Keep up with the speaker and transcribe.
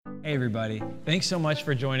Hey everybody, thanks so much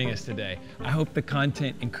for joining us today. I hope the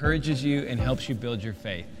content encourages you and helps you build your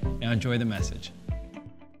faith. Now enjoy the message.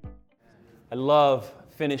 I love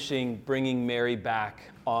bringing Mary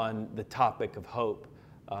back on the topic of hope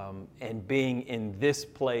and being in this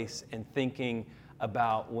place and thinking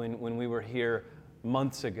about when we were here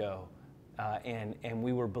months ago and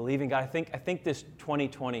we were believing God. I think this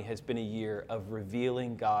 2020 has been a year of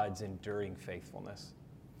revealing God's enduring faithfulness.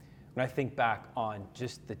 When I think back on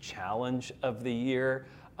just the challenge of the year,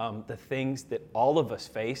 the things that all of us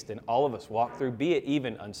faced and all of us walked through, be it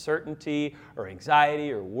even uncertainty or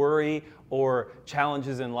anxiety or worry or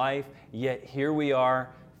challenges in life, yet here we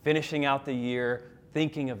are finishing out the year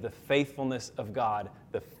thinking of the faithfulness of God.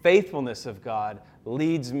 The faithfulness of God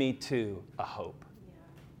leads me to a hope.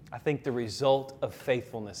 I think the result of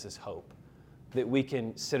faithfulness is hope, that we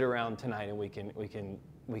can sit around tonight and we can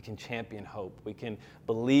champion hope. We can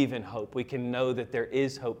believe in hope. We can know that there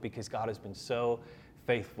is hope because God has been so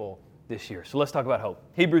faithful this year. So let's talk about hope.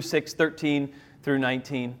 Hebrews 6:13 through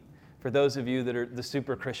 19. For those of you that are the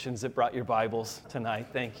super Christians that brought your Bibles tonight,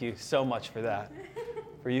 thank you so much for that.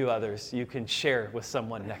 For you others, you can share with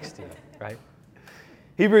someone next to you, right?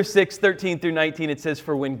 Hebrews 6:13 through 19, it says,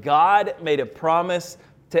 "For when God made a promise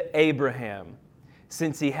to Abraham,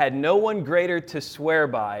 since he had no one greater to swear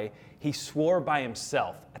by, he swore by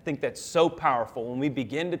himself." I think that's so powerful. When we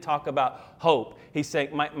begin to talk about hope, he's saying,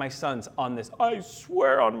 my son's on this. I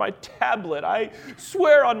swear on my tablet. I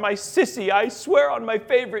swear on my sissy. I swear on my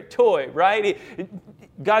favorite toy, right?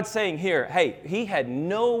 God's saying here, hey, he had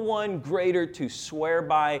no one greater to swear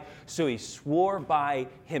by, so he swore by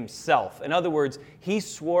himself. In other words, he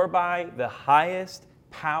swore by the highest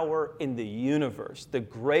power in the universe, the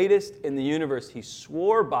greatest in the universe. He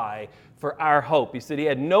swore by for our hope. He said he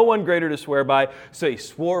had no one greater to swear by, so he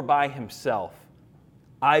swore by himself.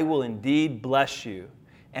 I will indeed bless you,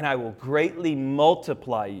 and I will greatly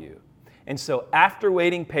multiply you. And so after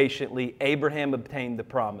waiting patiently, Abraham obtained the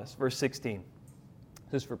promise. Verse 16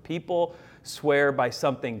 says, "For people swear by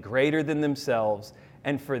something greater than themselves,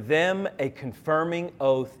 and for them a confirming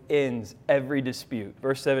oath ends every dispute."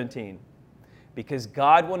 Verse 17, "Because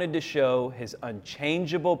God wanted to show his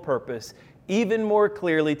unchangeable purpose even more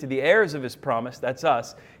clearly to the heirs of his promise," that's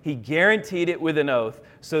us, "he guaranteed it with an oath,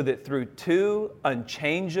 so that through two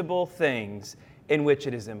unchangeable things in which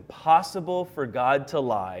it is impossible for God to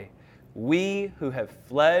lie, we who have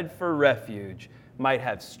fled for refuge might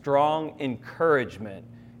have strong encouragement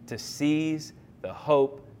to seize the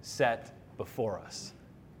hope set before us."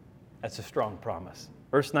 That's a strong promise.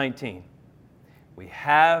 Verse 19, "We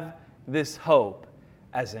have this hope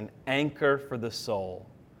as an anchor for the soul,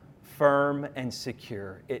 firm and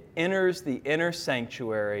secure. It enters the inner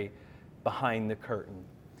sanctuary behind the curtain."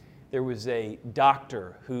 There was a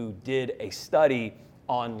doctor who did a study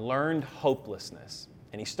on learned hopelessness.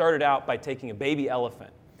 And he started out by taking a baby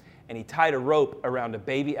elephant and he tied a rope around a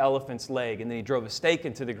baby elephant's leg, and then he drove a stake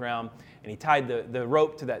into the ground and he tied the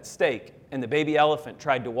rope to that stake. And the baby elephant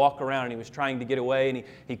tried to walk around and he was trying to get away and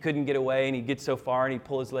he couldn't get away, and he'd get so far and he'd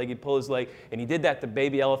pull his leg, and he did that the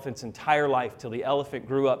baby elephant's entire life till the elephant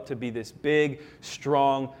grew up to be this big,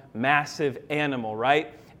 strong, massive animal,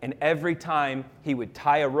 right? And every time he would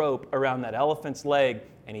tie a rope around that elephant's leg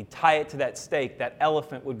and he'd tie it to that stake, that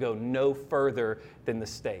elephant would go no further than the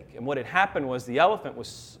stake. And what had happened was the elephant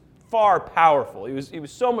was far powerful. He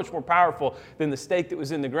was so much more powerful than the stake that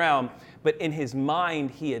was in the ground. But in his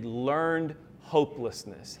mind, he had learned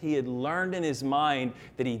hopelessness. He had learned in his mind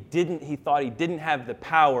that he thought he didn't have the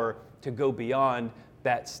power to go beyond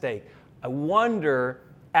that stake. I wonder,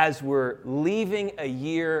 as we're leaving a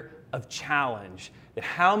year of challenge, that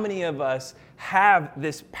how many of us have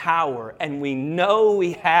this power, and we know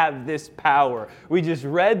we have this power. We just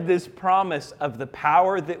read this promise of the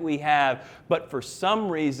power that we have, but for some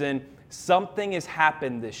reason, something has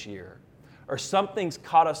happened this year, or something's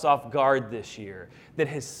caught us off guard this year that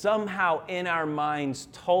has somehow in our minds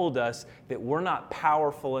told us that we're not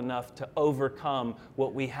powerful enough to overcome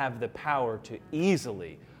what we have the power to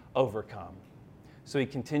easily overcome. So he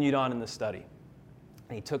continued on in the study.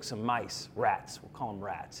 And he took some mice, rats, we'll call them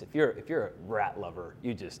rats. If you're a rat lover,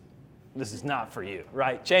 this is not for you,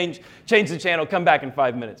 right? Change the channel, come back in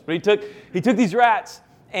 5 minutes. But he took these rats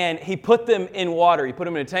and he put them in water. He put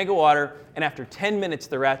them in a tank of water, and after 10 minutes,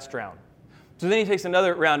 the rats drowned. So then he takes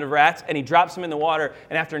another round of rats and he drops them in the water,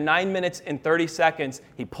 and after 9 minutes and 30 seconds,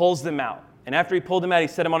 he pulls them out. And after he pulled them out, he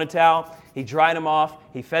set them on a towel, he dried them off,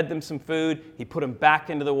 he fed them some food, he put them back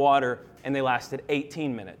into the water, and they lasted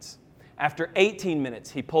 18 minutes. After 18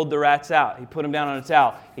 minutes, he pulled the rats out. He put them down on a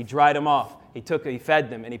towel. He dried them off. He fed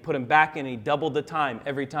them, and he put them back in, and he doubled the time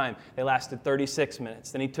every time. They lasted 36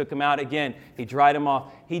 minutes. Then he took them out again. He dried them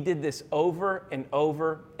off. He did this over and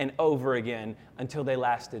over and over again until they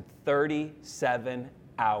lasted 37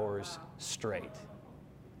 hours straight.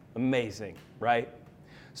 Amazing, right?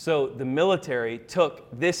 So the military took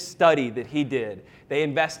this study that he did. They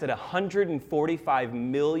invested $145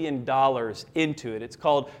 million into it. It's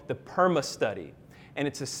called the PERMA study. And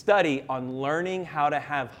it's a study on learning how to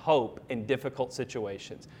have hope in difficult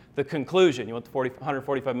situations. The conclusion, you want the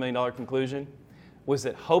 $145 million conclusion? Was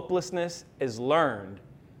that hopelessness is learned,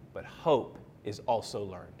 but hope is also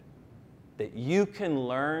learned. That you can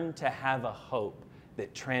learn to have a hope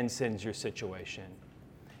that transcends your situation.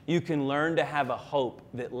 You can learn to have a hope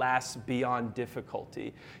that lasts beyond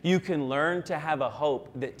difficulty. You can learn to have a hope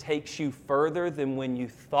that takes you further than when you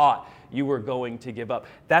thought you were going to give up.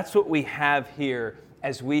 That's what we have here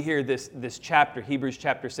as we hear this chapter, Hebrews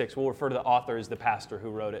chapter 6. We'll refer to the author as the pastor who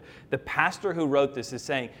wrote it. The pastor who wrote this is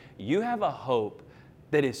saying, you have a hope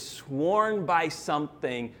that is sworn by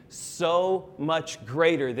something so much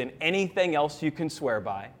greater than anything else you can swear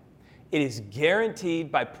by. It is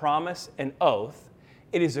guaranteed by promise and oath.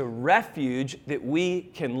 It is a refuge that we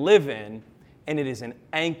can live in, and it is an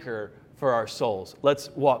anchor for our souls. Let's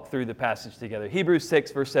walk through the passage together. Hebrews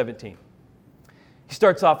 6, verse 17. He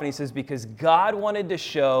starts off and he says, because God wanted to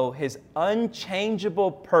show his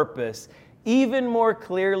unchangeable purpose even more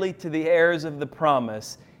clearly to the heirs of the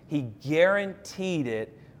promise, he guaranteed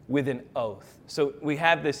it with an oath. So we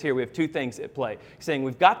have this here. We have two things at play. He's saying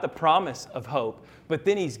we've got the promise of hope, but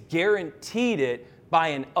then he's guaranteed it by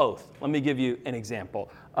an oath. Let me give you an example.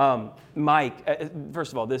 Mike,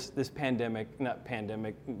 first of all, this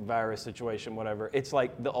virus situation, whatever, it's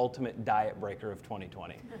like the ultimate diet breaker of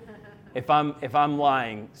 2020. If I'm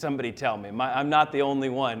lying, somebody tell me. I'm not the only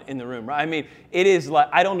one in the room. Right? I mean, it is like,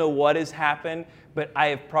 I don't know what has happened, but I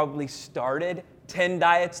have probably started 10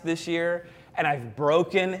 diets this year, and I've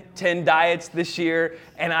broken 10 diets this year,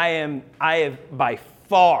 and I have by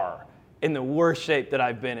far in the worst shape that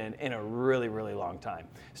I've been in a really, really long time.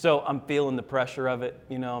 So I'm feeling the pressure of it.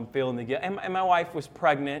 You know, I'm feeling the guilt. And my wife was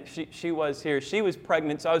pregnant. She was here. She was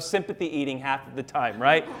pregnant, so I was sympathy eating half of the time,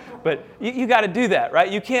 right? But you got to do that,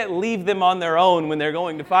 right? You can't leave them on their own when they're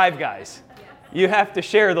going to Five Guys. You have to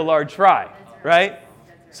share the large fry, right?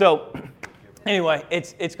 So anyway,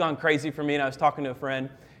 it's gone crazy for me, and I was talking to a friend,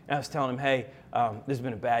 and I was telling him, hey, this has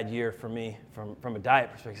been a bad year for me from a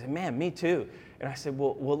diet perspective. He said, man, me too. And I said,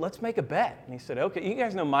 well, let's make a bet. And he said, okay, you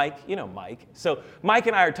guys know Mike. You know Mike. So Mike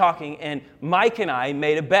and I are talking, and Mike and I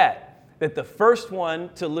made a bet that the first one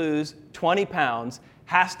to lose 20 pounds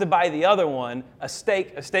has to buy the other one a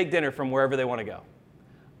steak dinner from wherever they want to go.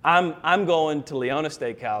 I'm going to Leona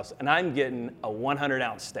Steakhouse, and I'm getting a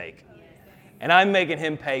 100-ounce steak. And I'm making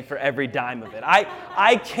him pay for every dime of it.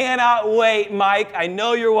 I cannot wait, Mike. I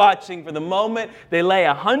know you're watching for the moment they lay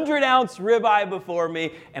a 100-ounce ribeye before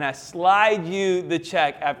me and I slide you the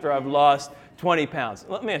check after I've lost 20 pounds.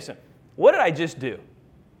 Let me ask you, what did I just do?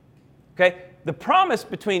 Okay, the promise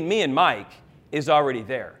between me and Mike is already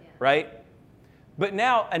there, right? But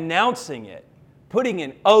now announcing it, putting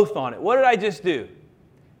an oath on it, what did I just do?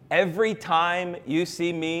 Every time you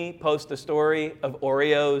see me post a story of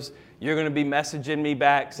Oreos, you're going to be messaging me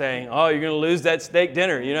back saying, oh, you're going to lose that steak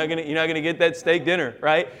dinner. You're not going to get that steak dinner,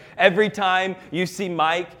 right? Every time you see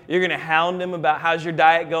Mike, you're going to hound him about how's your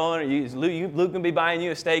diet going. Or Luke going to be buying you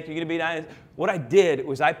a steak. You're going to be dying. What I did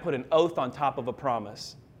was I put an oath on top of a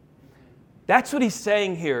promise. That's what he's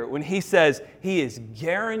saying here when he says he is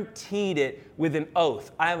guaranteed it with an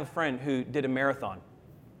oath. I have a friend who did a marathon.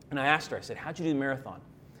 And I asked her, I said, how'd you do the marathon?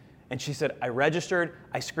 And she said, I registered,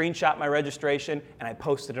 I screenshot my registration, and I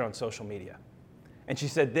posted it on social media. And she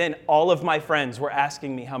said, then all of my friends were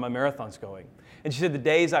asking me how my marathon's going. And she said, the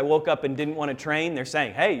days I woke up and didn't want to train, they're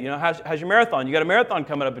saying, hey, you know, how's your marathon? You got a marathon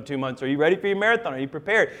coming up in 2 months. Are you ready for your marathon? Are you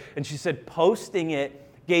prepared? And she said, posting it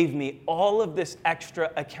gave me all of this extra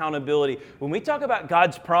accountability. When we talk about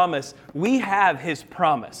God's promise, we have his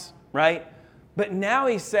promise, right? But now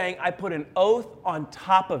he's saying, I put an oath on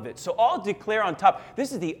top of it. So I'll declare on top.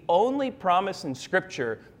 This is the only promise in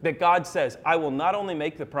Scripture that God says, I will not only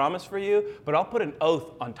make the promise for you, but I'll put an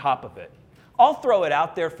oath on top of it. I'll throw it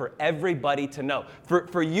out there for everybody to know.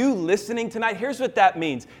 For you listening tonight, here's what that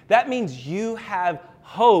means. That means you have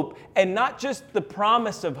hope, and not just the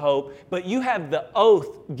promise of hope, but you have the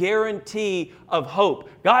oath guarantee of hope.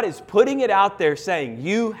 God is putting it out there saying,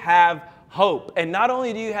 you have hope. And not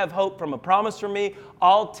only do you have hope from a promise from me,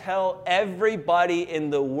 I'll tell everybody in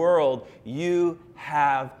the world you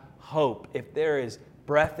have hope. If there is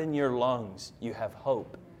breath in your lungs, you have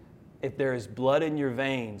hope. If there is blood in your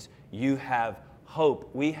veins, you have hope.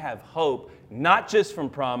 We have hope, not just from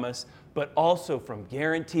promise, but also from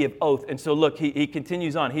guarantee of oath. And so look, he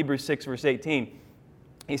continues on, Hebrews 6, verse 18.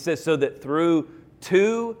 He says, so that through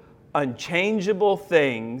two unchangeable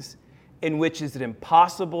things in which is it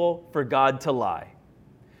impossible for God to lie,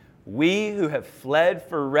 we who have fled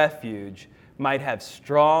for refuge might have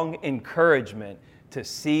strong encouragement to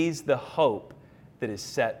seize the hope that is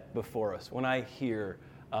set before us. When I hear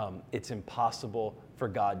it's impossible for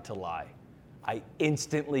God to lie, I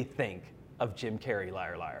instantly think of Jim Carrey,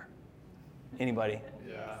 Liar, Liar. Anybody?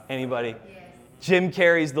 Yeah. Anybody? Yes. Jim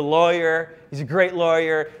Carrey's the lawyer. He's a great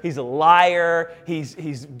lawyer. He's a liar. He's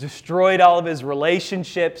destroyed all of his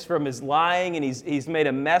relationships from his lying, and he's made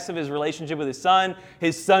a mess of his relationship with his son.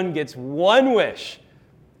 His son gets one wish,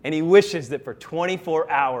 and he wishes that for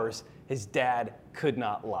 24 hours his dad could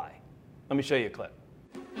not lie. Let me show you a clip.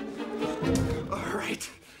 All right,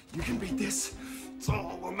 you can beat this. It's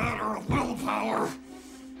all a matter of willpower.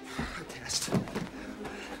 A test.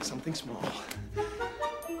 Something small.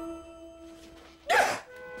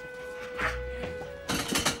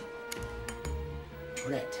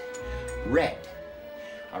 Red.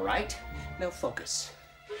 All right? Now focus.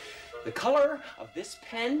 The color of this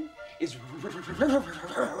pen is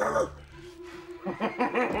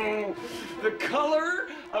the color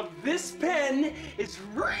of this pen is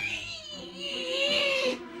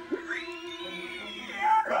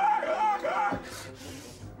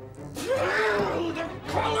the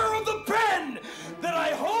color of the pen that I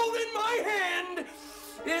hold in my hand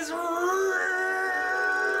is royal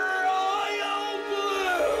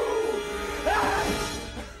blue.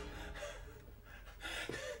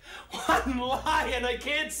 One lie and I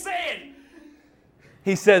can't say it.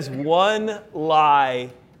 He says one lie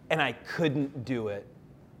and I couldn't do it.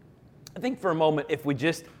 I think for a moment, if we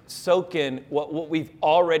just soak in what we've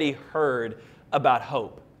already heard about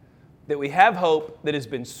hope, that we have hope that has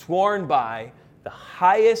been sworn by the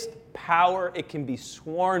highest power it can be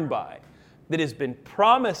sworn by, that has been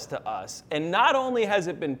promised to us. And not only has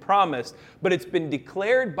it been promised, but it's been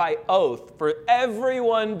declared by oath for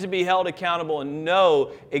everyone to be held accountable and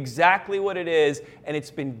know exactly what it is. And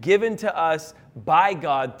it's been given to us by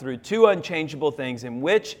God through two unchangeable things in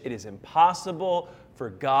which it is impossible for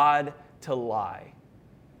God to lie.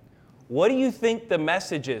 What do you think the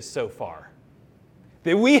message is so far?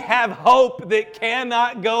 That we have hope that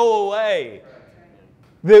cannot go away.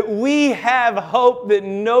 That we have hope that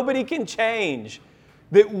nobody can change.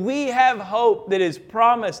 That we have hope that is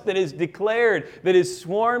promised, that is declared, that is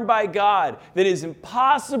sworn by God, that is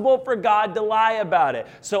impossible for God to lie about it.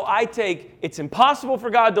 So I take it's impossible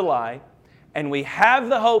for God to lie, and we have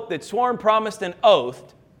the hope that's sworn, promised, and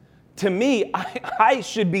oathed. To me, I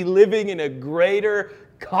should be living in a greater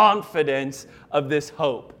confidence of this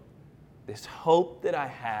hope. This hope that I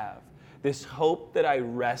have. This hope that I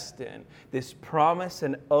rest in, this promise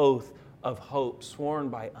and oath of hope sworn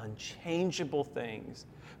by unchangeable things,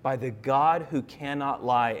 by the God who cannot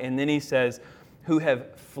lie. And then he says, who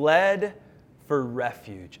have fled for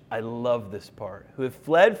refuge. I love this part. Who have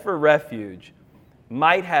fled for refuge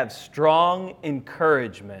might have strong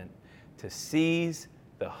encouragement to seize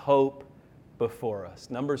the hope before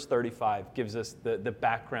us. Numbers 35 gives us the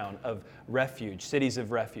background of refuge, cities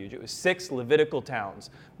of refuge. It was 6 Levitical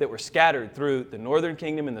towns that were scattered through the northern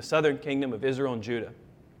kingdom and the southern kingdom of Israel and Judah.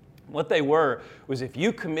 What they were was if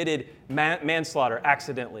you committed manslaughter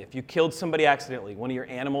accidentally, if you killed somebody accidentally, one of your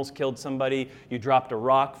animals killed somebody, you dropped a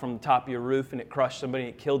rock from the top of your roof and it crushed somebody,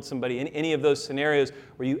 and it killed somebody, any of those scenarios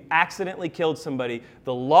where you accidentally killed somebody,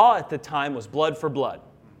 the law at the time was blood for blood.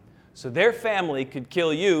 So their family could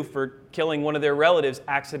kill you for killing one of their relatives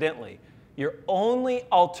accidentally. Your only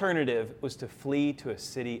alternative was to flee to a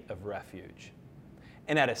city of refuge.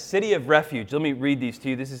 And at a city of refuge, let me read these to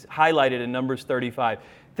you. This is highlighted in Numbers 35.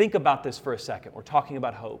 Think about this for a second. We're talking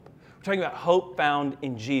about hope. We're talking about hope found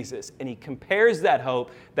in Jesus. And he compares that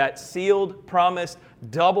hope, that sealed, promised,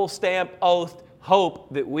 double-stamped, oathed hope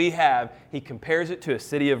that we have, he compares it to a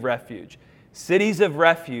city of refuge. Cities of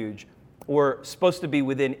refuge were supposed to be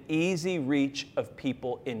within easy reach of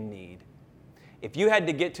people in need. If you had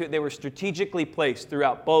to get to it, they were strategically placed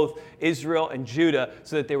throughout both Israel and Judah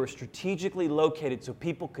so that they were strategically located so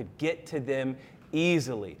people could get to them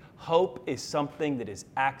easily. Hope is something that is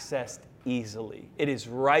accessed easily. It is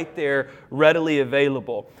right there, readily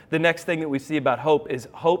available. The next thing that we see about hope is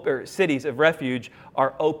cities of refuge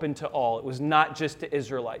are open to all. It was not just to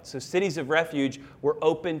Israelites. So cities of refuge were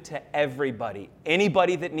open to everybody.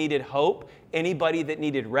 Anybody that needed hope, anybody that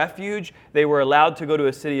needed refuge, they were allowed to go to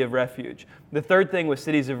a city of refuge. The third thing with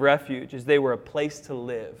cities of refuge is they were a place to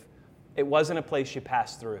live. It wasn't a place you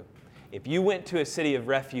passed through. If you went to a city of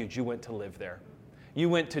refuge, you went to live there. You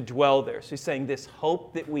went to dwell there. So he's saying this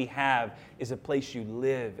hope that we have is a place you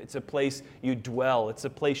live. It's a place you dwell. It's a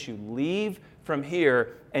place you leave from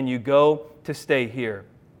here and you go to stay here.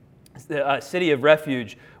 The city of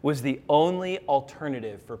refuge was the only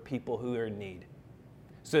alternative for people who are in need.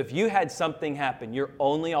 So if you had something happen, your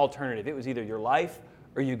only alternative, it was either your life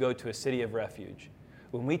or you go to a city of refuge.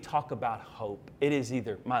 When we talk about hope, it is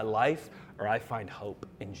either my life or I find hope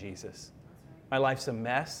in Jesus. My life's a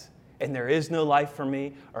mess and there is no life for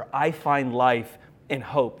me, or I find life in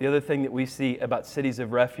hope. The other thing that we see about cities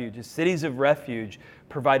of refuge is cities of refuge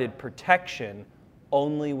provided protection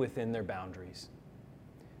only within their boundaries.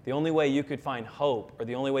 The only way you could find hope, or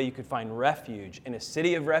the only way you could find refuge in a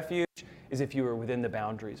city of refuge, is if you were within the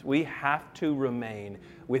boundaries. We have to remain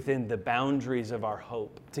within the boundaries of our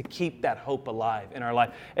hope to keep that hope alive in our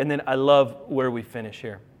life. And then I love where we finish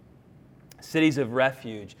here. Cities of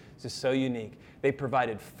refuge, this is so unique. They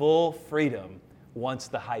provided full freedom once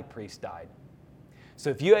the high priest died. So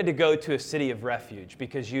if you had to go to a city of refuge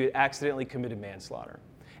because you had accidentally committed manslaughter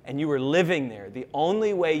and you were living there, the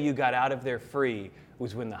only way you got out of there free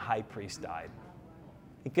was when the high priest died.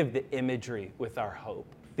 Think of the imagery with our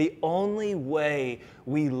hope. The only way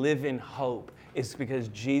we live in hope is because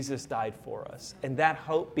Jesus died for us. And that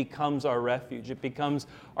hope becomes our refuge. It becomes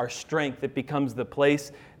our strength. It becomes the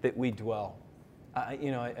place that we dwell. I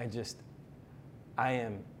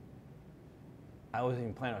wasn't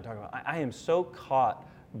even planning on talking about it. I am so caught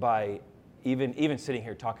by even sitting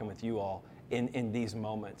here talking with you all in these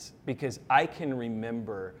moments, because I can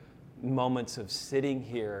remember moments of sitting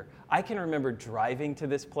here. I can remember driving to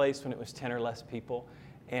this place when it was 10 or less people.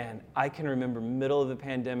 And I can remember middle of the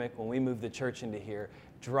pandemic when we moved the church into here,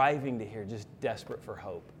 driving to here just desperate for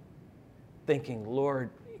hope. Thinking,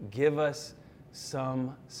 Lord, give us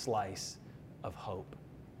some slice of hope.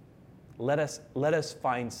 Let us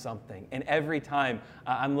find something. And every time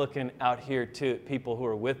I'm looking out here to people who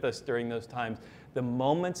are with us during those times, the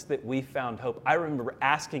moments that we found hope, I remember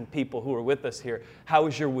asking people who were with us here, how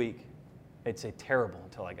was your week? They'd say, terrible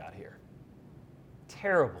until I got here.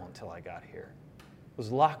 Terrible until I got here. I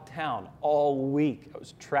was locked down all week. I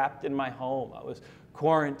was trapped in my home. I was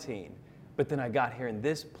quarantined. But then I got here, and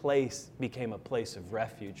this place became a place of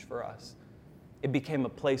refuge for us. It became a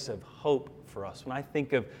place of hope for us. When I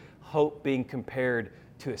think of hope being compared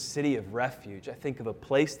to a city of refuge, I think of a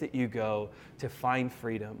place that you go to find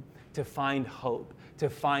freedom, to find hope, to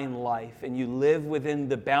find life, and you live within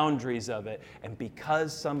the boundaries of it. And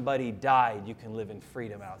because somebody died, you can live in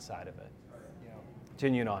freedom outside of it.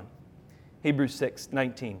 Continuing on. Hebrews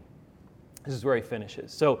 6:19. This is where he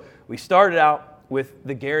finishes. So we started out with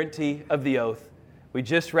the guarantee of the oath. We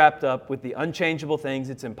just wrapped up with the unchangeable things.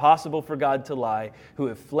 It's impossible for God to lie, who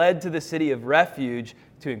have fled to the city of refuge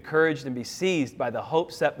to encourage and be seized by the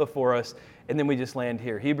hope set before us. And then we just land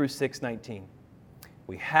here. Hebrews 6:19.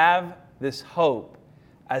 We have this hope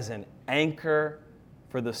as an anchor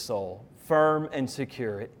for the soul, firm and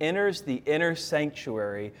secure. It enters the inner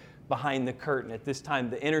sanctuary behind the curtain. At this time,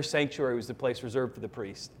 the inner sanctuary was the place reserved for the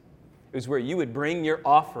priest. It was where you would bring your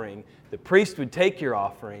offering. The priest would take your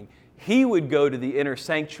offering. He would go to the inner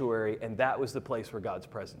sanctuary, and that was the place where God's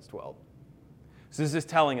presence dwelled. So this is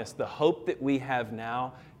telling us the hope that we have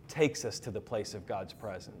now takes us to the place of God's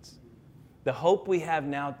presence. The hope we have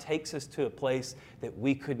now takes us to a place that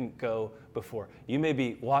we couldn't go before. You may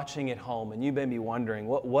be watching at home, and you may be wondering,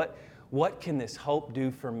 what can this hope do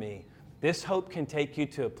for me? This hope can take you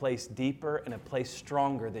to a place deeper and a place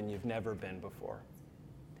stronger than you've never been before.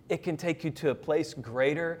 It can take you to a place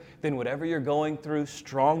greater than whatever you're going through,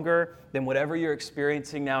 stronger than whatever you're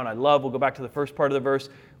experiencing now. And I love, we'll go back to the first part of the verse.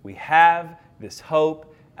 We have this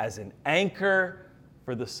hope as an anchor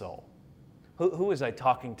for the soul. Who was I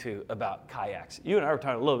talking to about kayaks? You and I were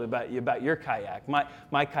talking a little bit about your kayak.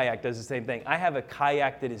 My kayak does the same thing. I have a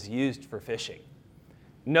kayak that is used for fishing.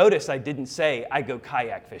 Notice I didn't say I go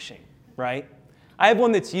kayak fishing, right? I have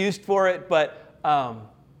one that's used for it, but,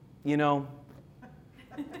 you know,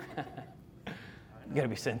 you got to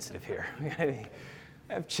be sensitive here. I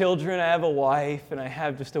have children, I have a wife, and I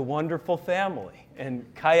have just a wonderful family. And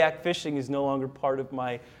kayak fishing is no longer part of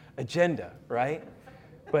my agenda, right?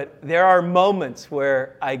 But there are moments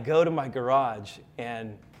where I go to my garage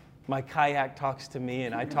and my kayak talks to me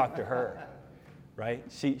and I talk to her, right?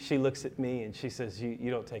 She looks at me and she says, you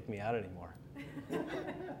don't take me out anymore.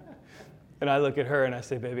 And I look at her and I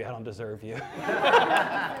say, baby, I don't deserve you.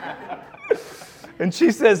 And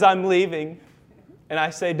she says, I'm leaving. And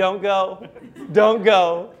I say, don't go. Don't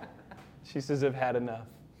go. She says, I've had enough.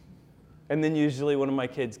 And then usually one of my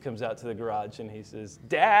kids comes out to the garage and he says,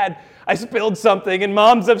 Dad, I spilled something and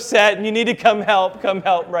Mom's upset and you need to come help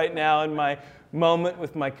right now. And my moment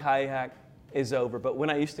with my kayak is over. But when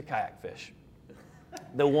I used to kayak fish,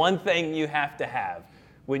 the one thing you have to have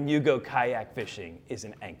when you go kayak fishing is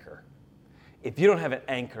an anchor. If you don't have an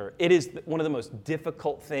anchor, it is one of the most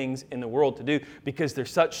difficult things in the world to do because they're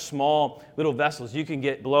such small little vessels. You can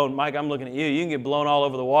get blown. Mike, I'm looking at you. You can get blown all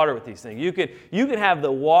over the water with these things. You can have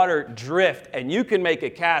the water drift and you can make a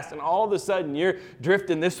cast and all of a sudden you're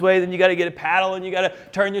drifting this way. Then you got to get a paddle and you got to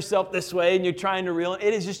turn yourself this way and you're trying to reel it.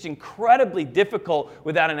 It is just incredibly difficult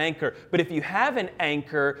without an anchor. But if you have an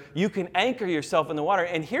anchor, you can anchor yourself in the water.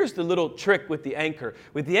 And here's the little trick with the anchor.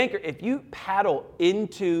 With the anchor, if you paddle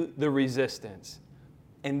into the resistance,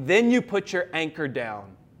 and then you put your anchor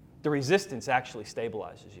down, the resistance actually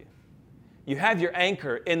stabilizes you. You have your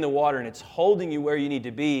anchor in the water and it's holding you where you need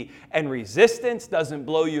to be, and resistance doesn't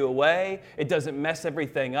blow you away. It doesn't mess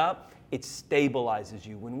everything up. It stabilizes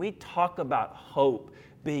you. When we talk about hope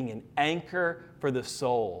being an anchor for the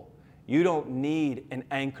soul, you don't need an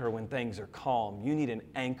anchor when things are calm. You need an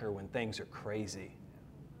anchor when things are crazy.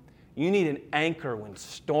 You need an anchor when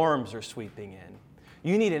storms are sweeping in.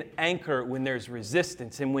 You need an anchor when there's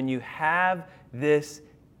resistance. And when you have this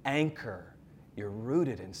anchor, you're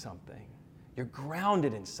rooted in something. You're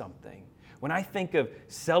grounded in something. When I think of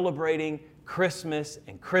celebrating Christmas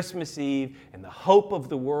and Christmas Eve and the hope of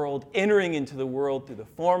the world entering into the world through the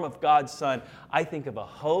form of God's Son, I think of a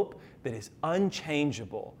hope that is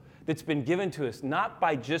unchangeable, that's been given to us not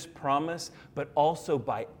by just promise, but also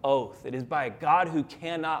by oath. It is by a God who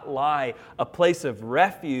cannot lie, a place of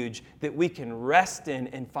refuge that we can rest in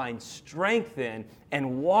and find strength in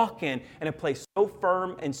and walk in, and a place so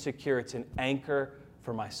firm and secure. It's an anchor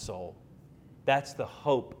for my soul. That's the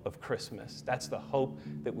hope of Christmas. That's the hope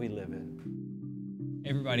that we live in.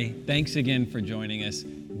 Everybody, thanks again for joining us.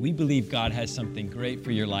 We believe God has something great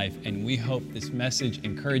for your life, and we hope this message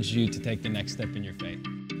encouraged you to take the next step in your faith.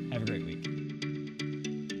 Have a great week.